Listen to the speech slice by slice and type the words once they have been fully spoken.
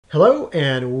Hello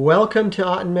and welcome to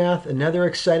Otten Math, another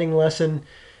exciting lesson. In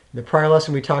the prior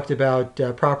lesson we talked about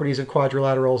properties of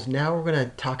quadrilaterals. Now we're going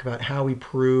to talk about how we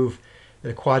prove that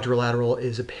a quadrilateral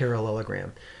is a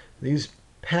parallelogram. These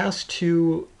past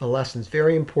two lessons,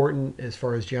 very important as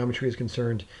far as geometry is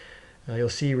concerned. You'll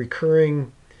see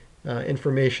recurring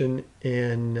information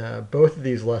in both of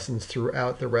these lessons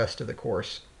throughout the rest of the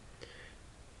course.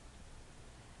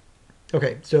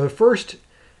 Okay, so the first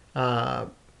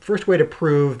way to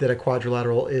prove that a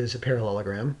quadrilateral is a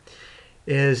parallelogram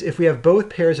is if we have both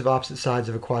pairs of opposite sides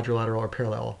of a quadrilateral are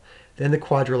parallel, then the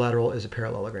quadrilateral is a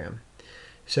parallelogram.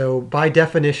 So by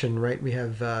definition, right, we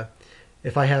have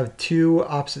if I have two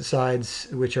opposite sides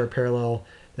which are parallel,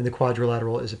 then the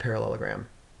quadrilateral is a parallelogram.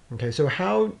 Okay, so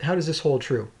how does this hold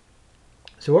true?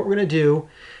 So what we're going to do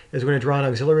is we're going to draw an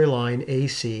auxiliary line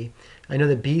AC. I know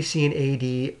that BC and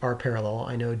AD are parallel.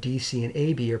 I know DC and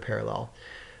AB are parallel.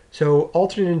 So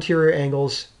alternate interior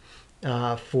angles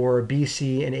for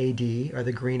BC and AD are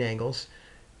the green angles.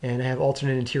 And I have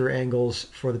alternate interior angles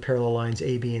for the parallel lines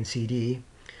AB and CD,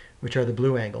 which are the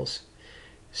blue angles.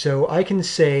 So I can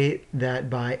say that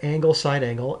by angle, side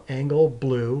angle, angle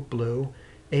blue,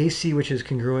 AC, which is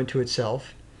congruent to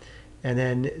itself, and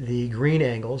then the green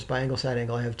angles, by angle, side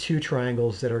angle, I have two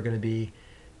triangles that are going to be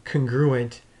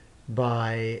congruent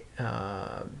by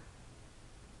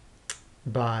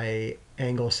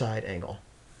angle, side angle.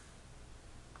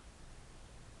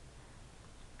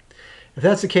 If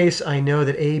that's the case, I know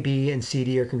that AB and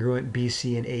CD are congruent,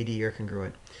 BC and AD are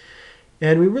congruent.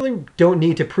 And we really don't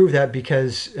need to prove that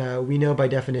because we know by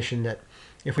definition that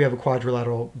if we have a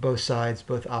quadrilateral, both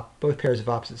pairs of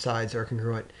opposite sides are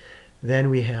congruent,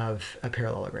 then we have a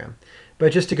parallelogram.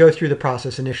 But just to go through the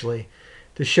process initially,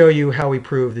 to show you how we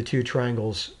prove the two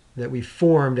triangles that we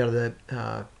formed out of the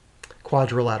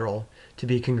quadrilateral to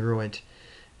be congruent,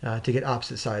 to get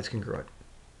opposite sides congruent.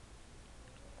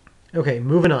 Okay,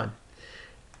 moving on.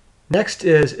 Next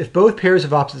is if both pairs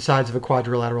of opposite sides of a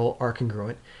quadrilateral are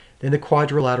congruent, then the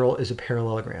quadrilateral is a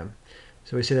parallelogram.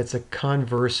 So we say that's the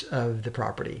converse of the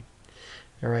property.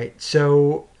 All right,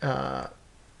 so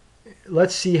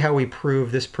let's see how we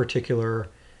prove this particular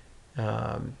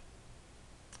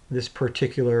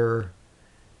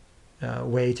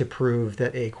way to prove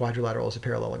that a quadrilateral is a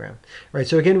parallelogram. All right,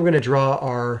 so again, we're going to draw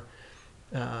our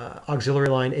auxiliary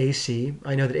line AC.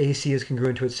 I know that AC is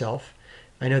congruent to itself.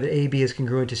 I know that AB is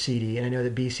congruent to CD, and I know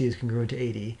that BC is congruent to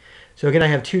AD. So again, I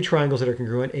have two triangles that are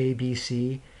congruent,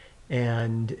 ABC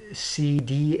and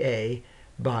CDA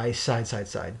by side, side,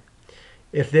 side.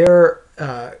 If they're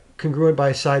congruent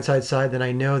by side, side, side, then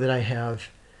I know that I have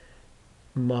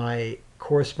my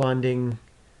corresponding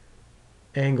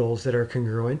angles that are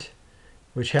congruent,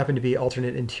 which happen to be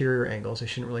alternate interior angles. I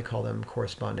shouldn't really call them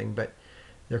corresponding, but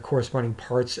they're corresponding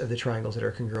parts of the triangles that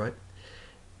are congruent.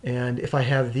 And if I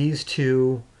have these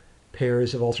two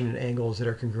pairs of alternate angles that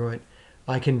are congruent,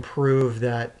 I can prove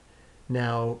that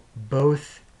now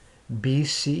both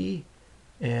BC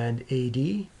and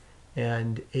AD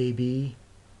and AB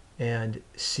and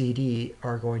CD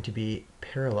are going to be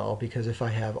parallel, because if I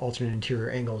have alternate interior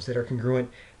angles that are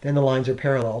congruent, then the lines are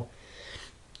parallel.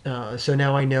 So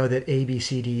now I know that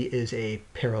ABCD is a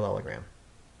parallelogram.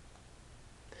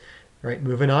 All right,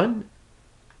 moving on.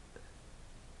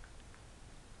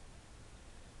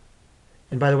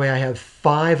 And by the way, I have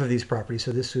 5 of these properties,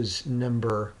 so this was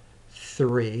number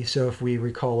 3. So if we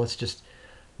recall, let's just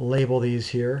label these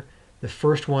here. The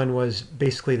first one was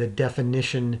basically the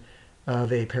definition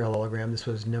of a parallelogram. This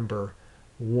was number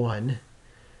 1.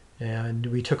 And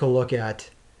we took a look at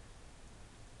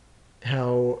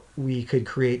how we could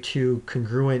create two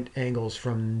congruent angles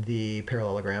from the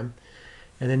parallelogram.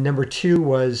 And then number 2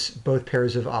 was both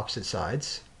pairs of opposite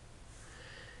sides.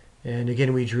 And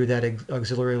again, we drew that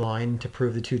auxiliary line to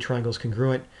prove the two triangles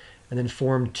congruent, and then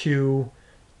formed two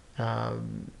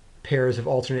pairs of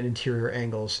alternate interior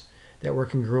angles that were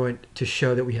congruent to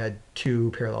show that we had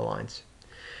two parallel lines.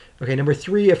 Okay, number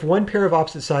 3, if one pair of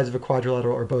opposite sides of a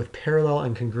quadrilateral are both parallel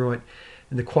and congruent,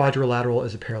 then the quadrilateral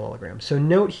is a parallelogram. So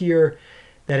note here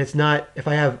that it's not, if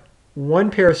I have one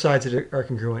pair of sides that are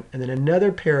congruent and then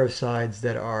another pair of sides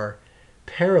that are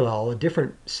parallel, a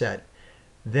different set,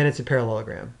 then it's a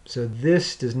parallelogram. So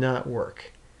this does not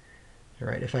work. All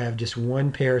right, if I have just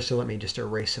one pair, so let me just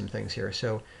erase some things here.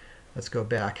 So let's go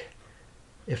back.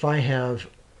 If I have,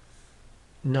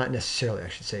 not necessarily, I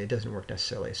should say, it doesn't work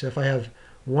necessarily. So if I have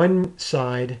one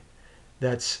side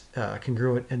that's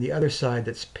congruent and the other side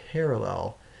that's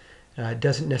parallel, it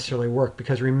doesn't necessarily work,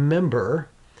 because remember,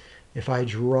 if I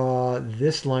draw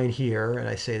this line here and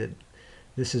I say that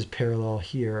this is parallel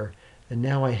here, and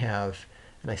now I have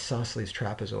an isosceles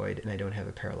trapezoid and I don't have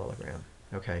a parallelogram.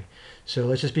 Okay, so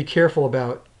let's just be careful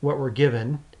about what we're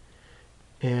given.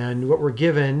 And what we're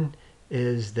given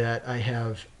is that I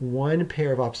have one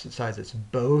pair of opposite sides that's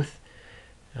both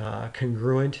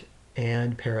congruent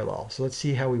and parallel. So let's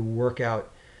see how we work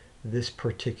out this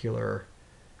particular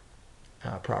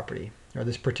property, or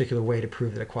this particular way to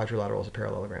prove that a quadrilateral is a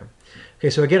parallelogram. Okay,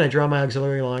 so again, I draw my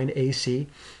auxiliary line AC.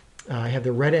 I have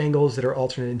the red angles that are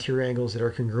alternate interior angles that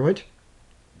are congruent.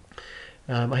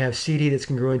 I have CD that's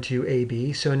congruent to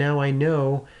AB. So now I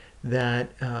know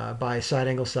that by side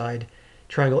angle side,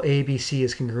 triangle ABC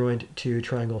is congruent to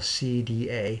triangle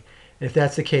CDA. And if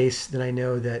that's the case, then I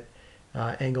know that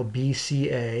angle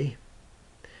BCA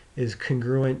is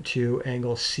congruent to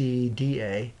angle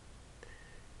CDA.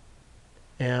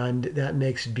 And that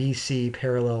makes BC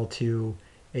parallel to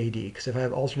AD. Because if I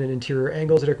have alternate interior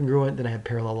angles that are congruent, then I have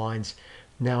parallel lines.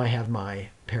 Now I have my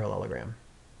parallelogram.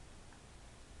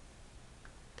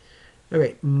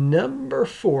 Okay, number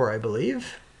 4, I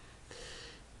believe.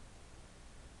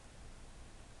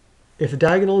 If the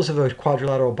diagonals of a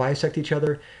quadrilateral bisect each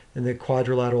other, then the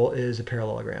quadrilateral is a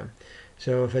parallelogram.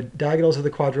 So if the diagonals of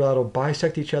the quadrilateral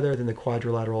bisect each other, then the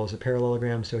quadrilateral is a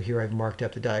parallelogram. So here I've marked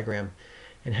up the diagram.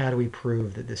 And how do we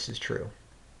prove that this is true?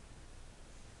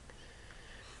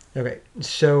 Okay,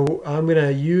 so I'm going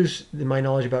to use my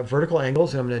knowledge about vertical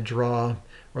angles, and I'm going to draw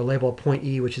or label a point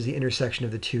E, which is the intersection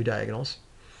of the two diagonals.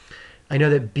 I know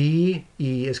that BE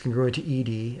is congruent to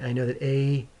ED. I know that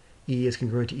AE is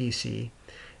congruent to EC.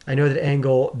 I know that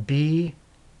angle BEA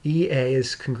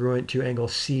is congruent to angle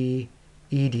CED.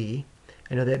 I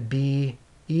know that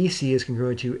BEC is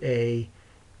congruent to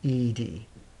AED.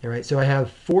 All right, so I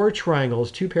have 4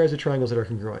 triangles, 2 pairs of triangles that are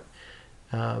congruent.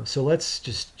 So let's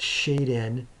just shade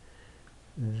in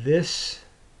this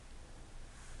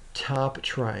top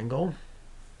triangle,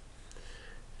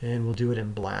 and we'll do it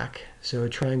in black. So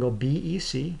triangle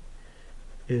BEC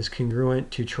is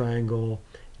congruent to triangle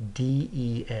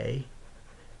DEA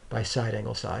by side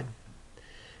angle side.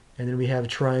 And then we have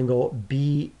triangle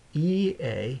BEA,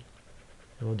 and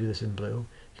we'll do this in blue,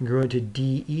 congruent to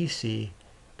DEC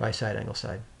by side angle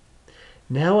side.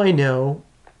 Now I know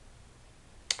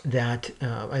that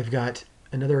I've got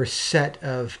another set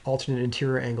of alternate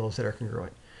interior angles that are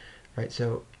congruent. Right,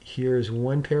 so here's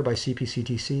one pair by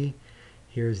CPCTC.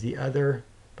 Here's the other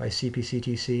by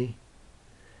CPCTC.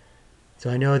 So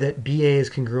I know that BA is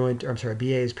congruent, or I'm sorry, BA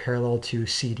is parallel to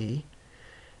CD.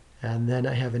 And then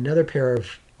I have another pair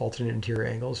of alternate interior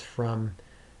angles from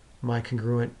my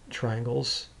congruent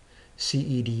triangles,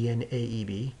 CED and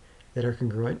AEB, that are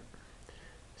congruent.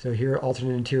 So here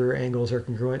alternate interior angles are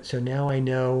congruent. So now I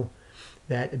know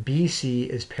that BC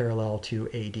is parallel to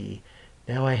AD.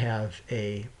 Now I have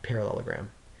a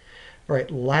parallelogram. All right,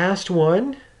 last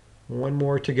one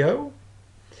more to go.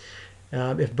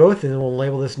 If both, and we'll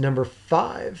label this number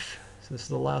 5. So this is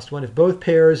the last one. If both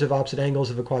pairs of opposite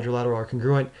angles of a quadrilateral are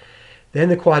congruent, then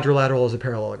the quadrilateral is a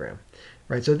parallelogram.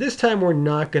 Right, so this time we're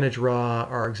not going to draw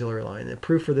our auxiliary line. The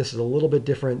proof for this is a little bit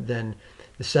different than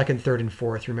the second, third, and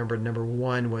fourth. Remember, number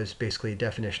 1 was basically a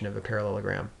definition of a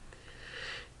parallelogram.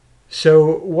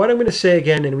 So what I'm going to say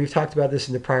again, and we've talked about this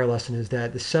in the prior lesson, is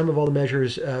that the sum of all the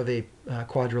measures of a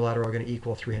quadrilateral are going to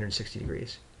equal 360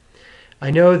 degrees.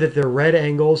 I know that the red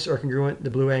angles are congruent, the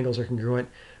blue angles are congruent,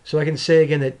 so I can say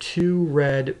again that 2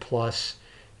 red plus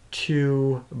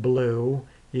 2 blue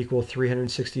equal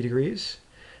 360 degrees.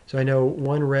 So I know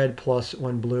 1 red plus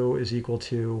 1 blue is equal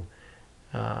to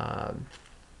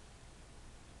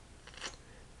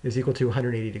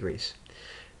 180 degrees.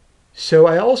 So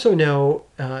I also know,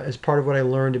 as part of what I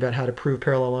learned about how to prove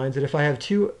parallel lines, that if I have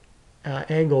 2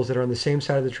 angles that are on the same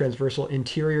side of the transversal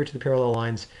interior to the parallel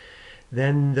lines,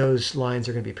 then those lines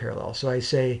are going to be parallel. So I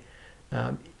say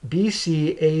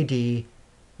BCAD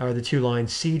are the 2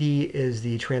 lines, CD is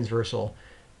the transversal,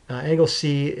 angle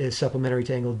C is supplementary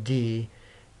to angle D,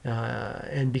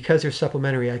 and because they're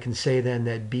supplementary, I can say then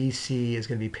that BC is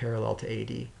going to be parallel to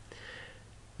AD.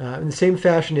 In the same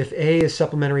fashion, if A is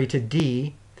supplementary to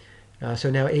D, so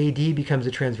now AD becomes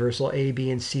a transversal,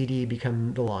 AB and CD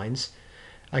become the lines.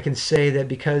 I can say that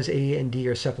because A and D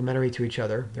are supplementary to each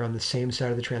other, they're on the same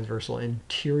side of the transversal,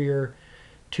 interior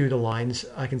to the lines,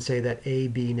 I can say that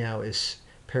AB now is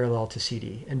parallel to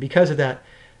CD. And because of that,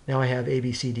 now I have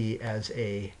ABCD as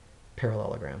a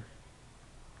parallelogram.